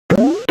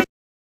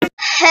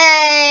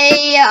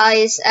Hey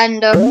guys,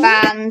 Ender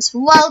fans,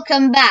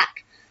 welcome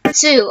back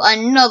to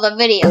another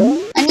video.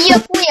 And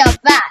yep, we are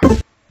back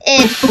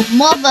in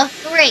Mother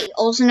 3,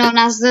 also known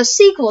as the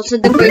sequel to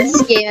the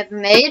greatest game ever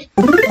made,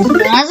 also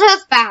known as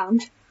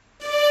Earthbound.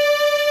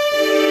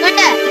 But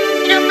yeah,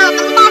 if you don't know, in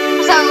the last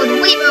episode,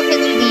 we broke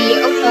into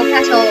the Ocho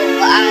Castle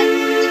and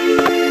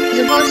we're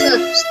supposed to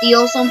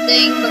steal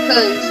something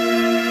because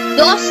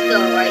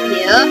Duster right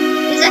here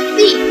is a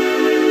thief.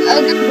 A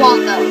good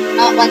one though,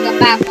 not like a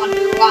bad one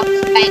who robs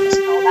banks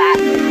and all that.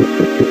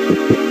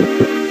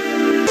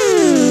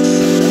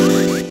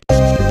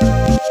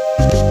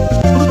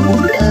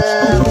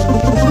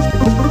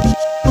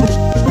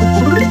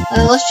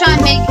 Let's try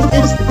and make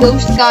this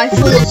ghost guy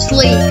fall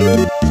asleep.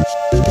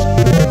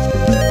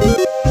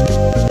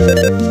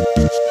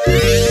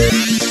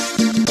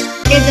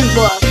 It didn't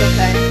work,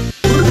 okay.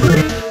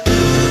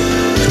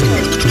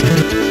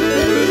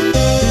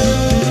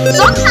 The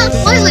song sounds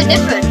slightly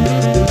different.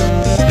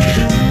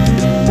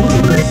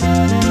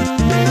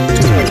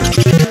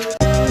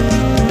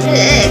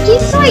 It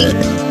keeps like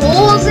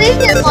pausing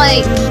and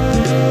like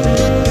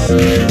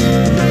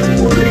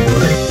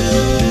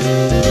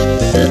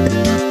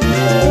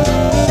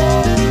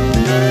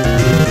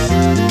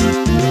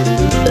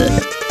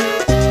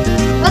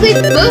are they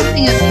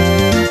burping at me?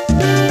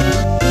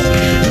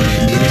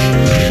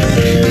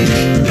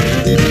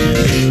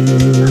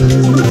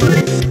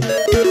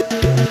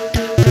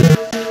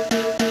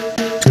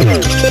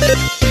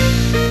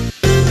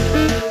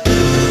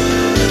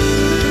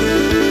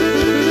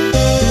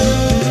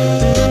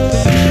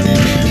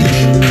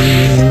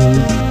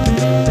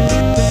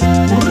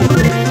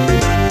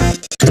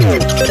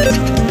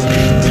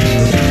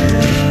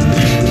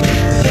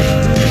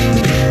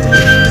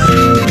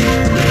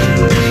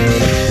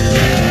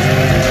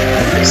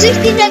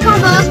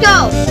 Let's go!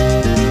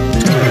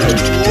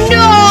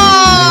 No!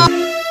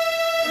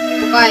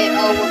 Right,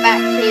 oh, we're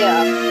back here.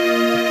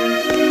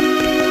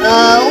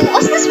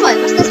 What's this one?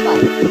 What's this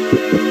one?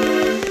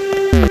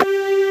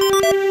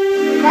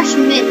 Fresh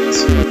mint.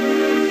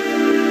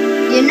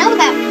 You know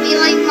that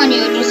feeling when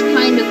you're just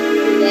kind of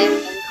there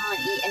and can't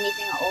eat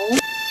anything at all?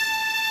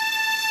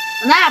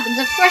 When that happens,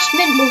 a fresh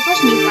mint will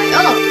freshen you right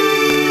up.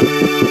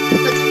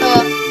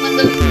 But when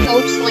the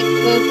ghosts like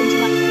burp into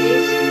my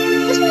face,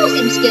 this wall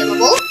seems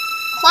skippable.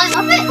 Climb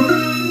up it.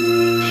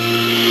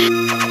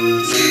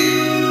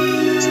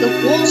 It's the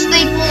wall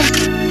staples.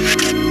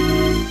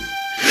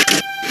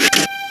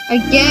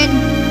 Again.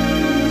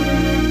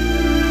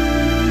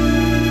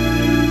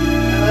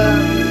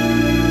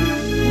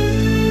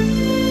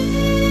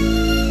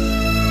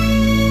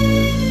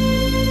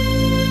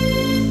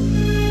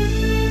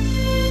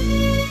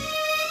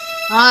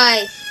 Hi.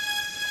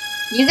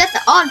 You get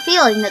the odd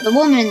feeling that the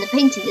woman in the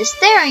painting is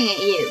staring at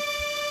you.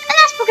 And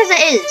that's because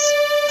it is.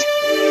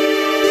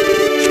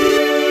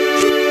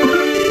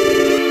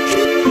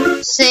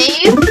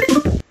 Save.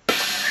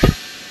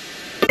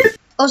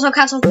 Also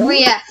Castle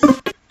 3F.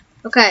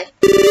 Okay.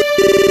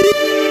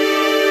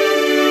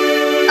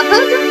 I've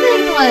heard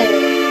something like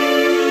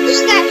the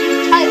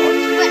statue's title is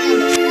written on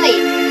the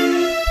plate.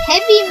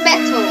 Heavy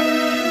metal.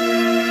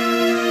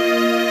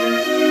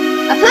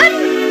 I've heard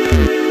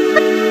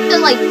to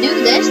like do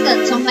this then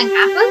something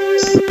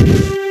happens.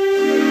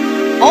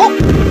 Oh.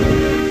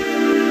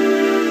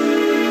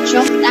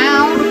 Jump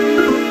down.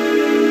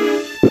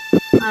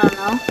 I don't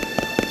know.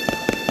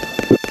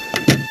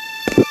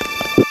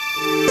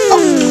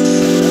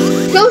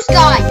 Ghost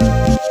guy!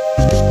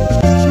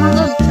 One of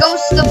those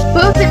ghosts that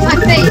burp in my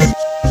face!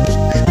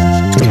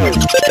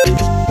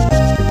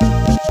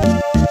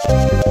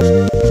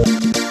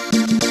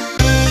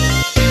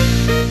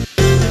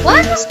 Why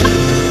is this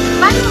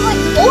I'm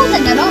like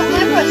pausing? I don't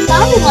remember it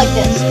sounding like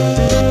this.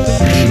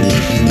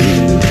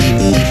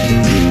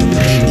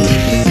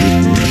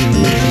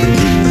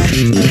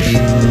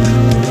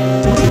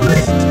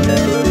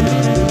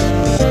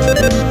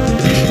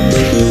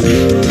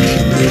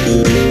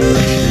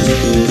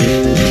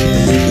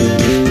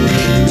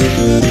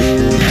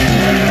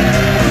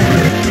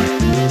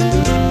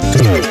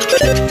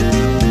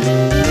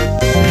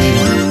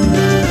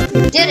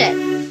 Did it?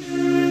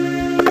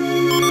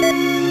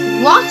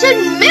 Rotten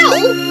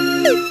milk?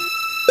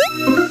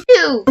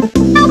 Ew.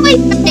 No, wait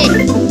a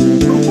minute.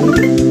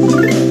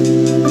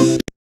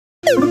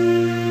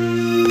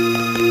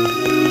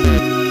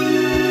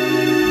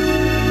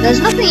 There's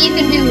nothing you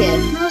can do here.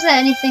 Nor is there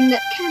anything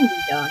that can be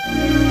done.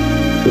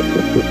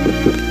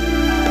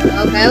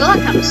 Okay, well that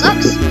kinda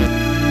sucks.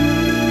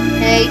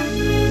 Hey.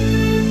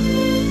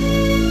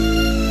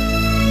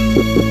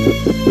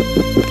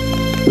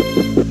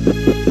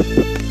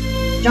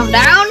 Jump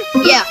down?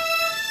 Yeah.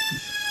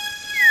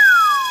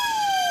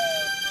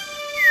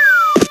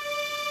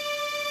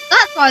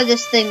 That's why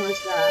this thing was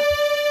there.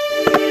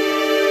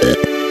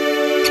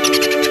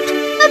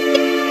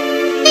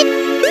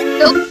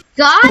 Oh,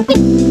 God!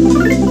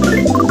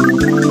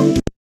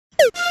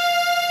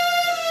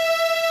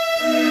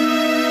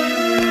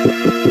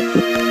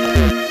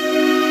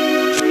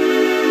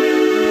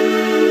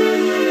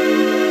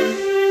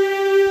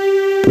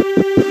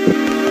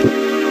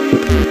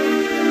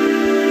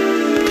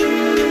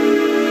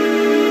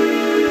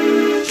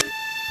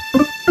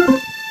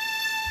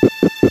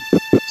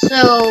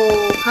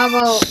 How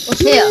about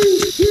what's here?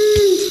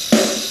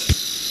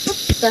 What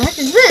the heck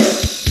is this?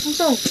 Some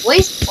sort of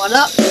waste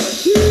product.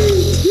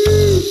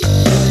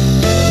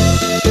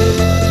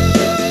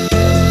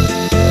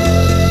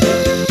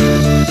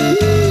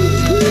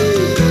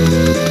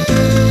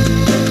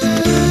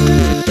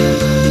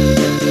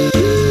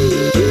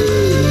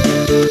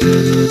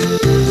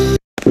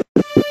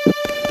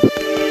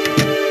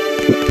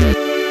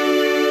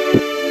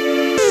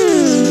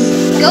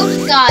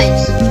 Ghost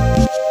guys.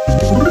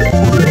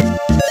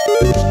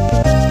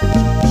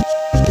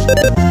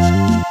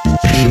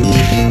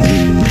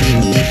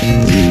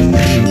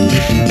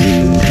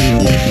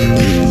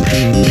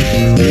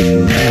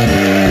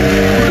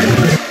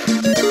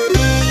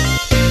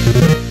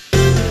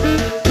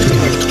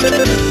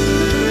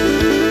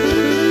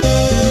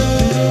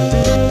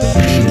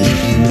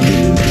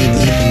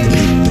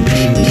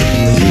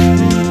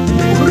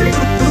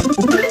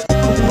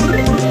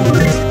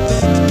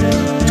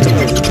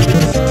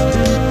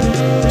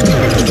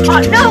 Oh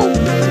no!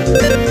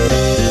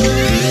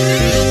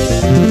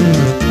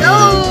 No!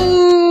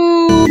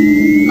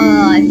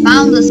 I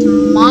found this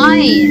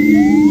mine.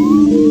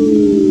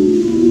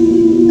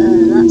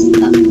 That's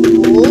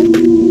cool.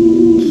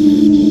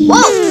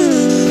 Whoa!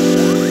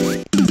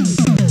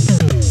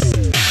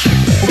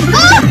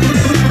 Ah!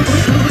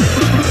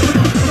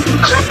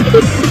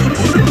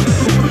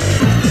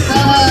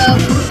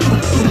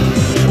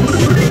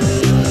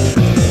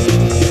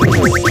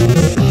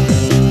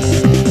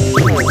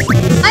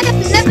 I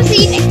have never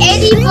seen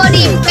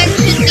anybody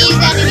mention these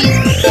enemies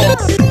before.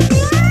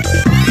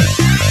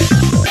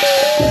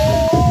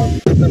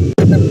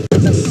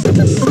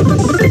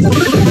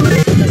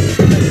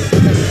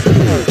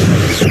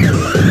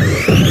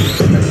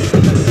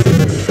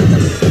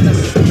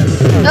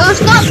 No,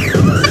 stop!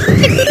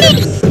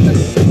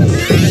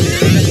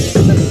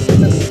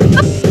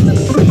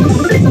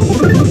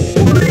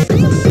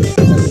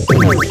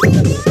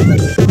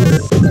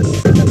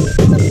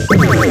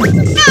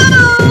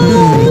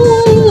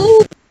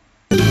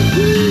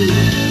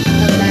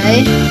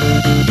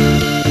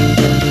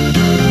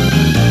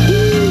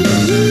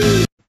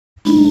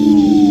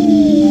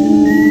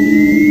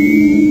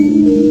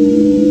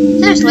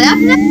 Seriously,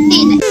 I've never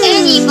seen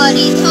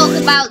anybody talk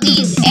about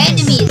these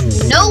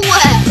enemies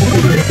nowhere.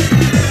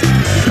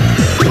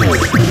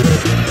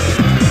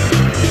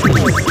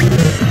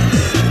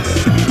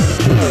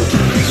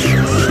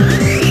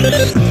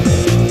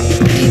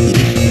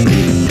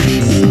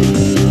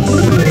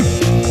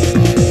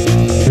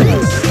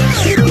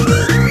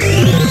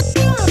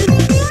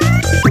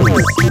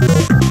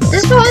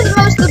 This is probably the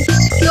most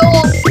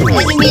obscure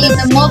enemy in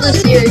the Mother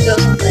series or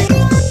something.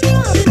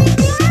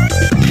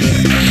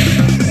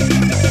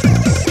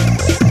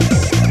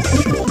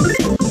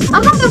 I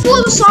thought before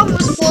the song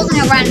was pausing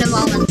at random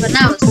moments, but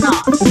now it's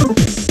not.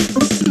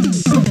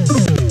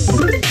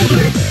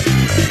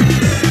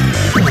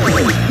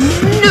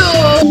 No!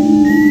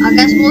 I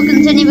guess we'll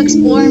continue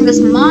exploring this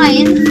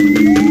mine.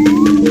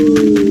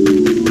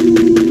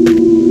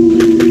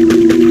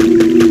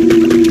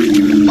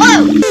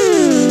 Whoa!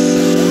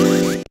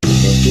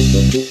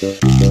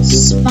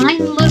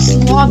 Spineless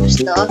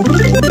lobster.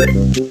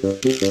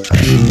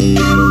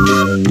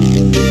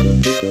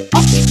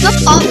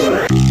 Oh!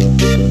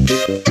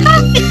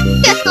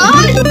 Get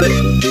on!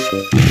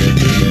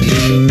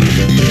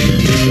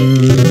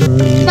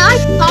 Can I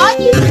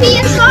you be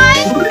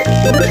inside?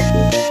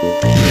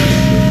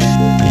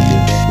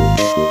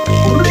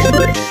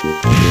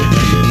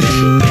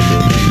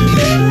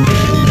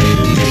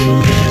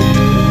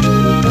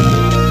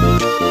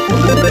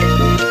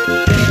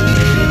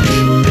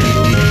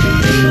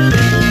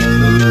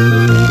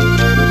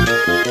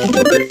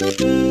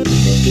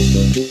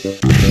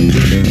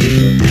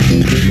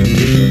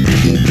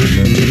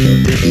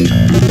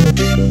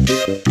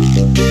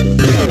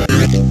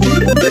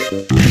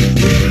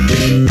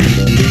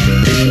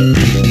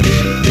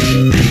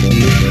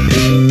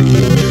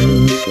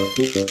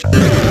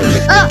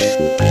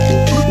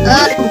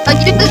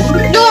 You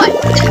didn't do it!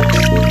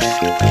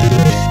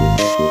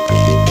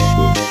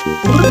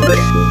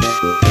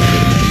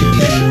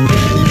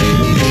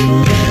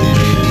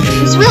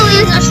 This really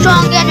is a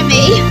strong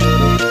enemy.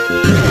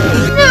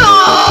 No!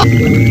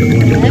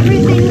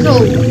 Everything's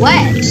all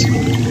wet.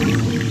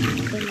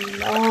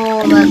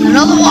 Oh, there's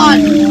another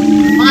one.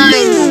 Fine.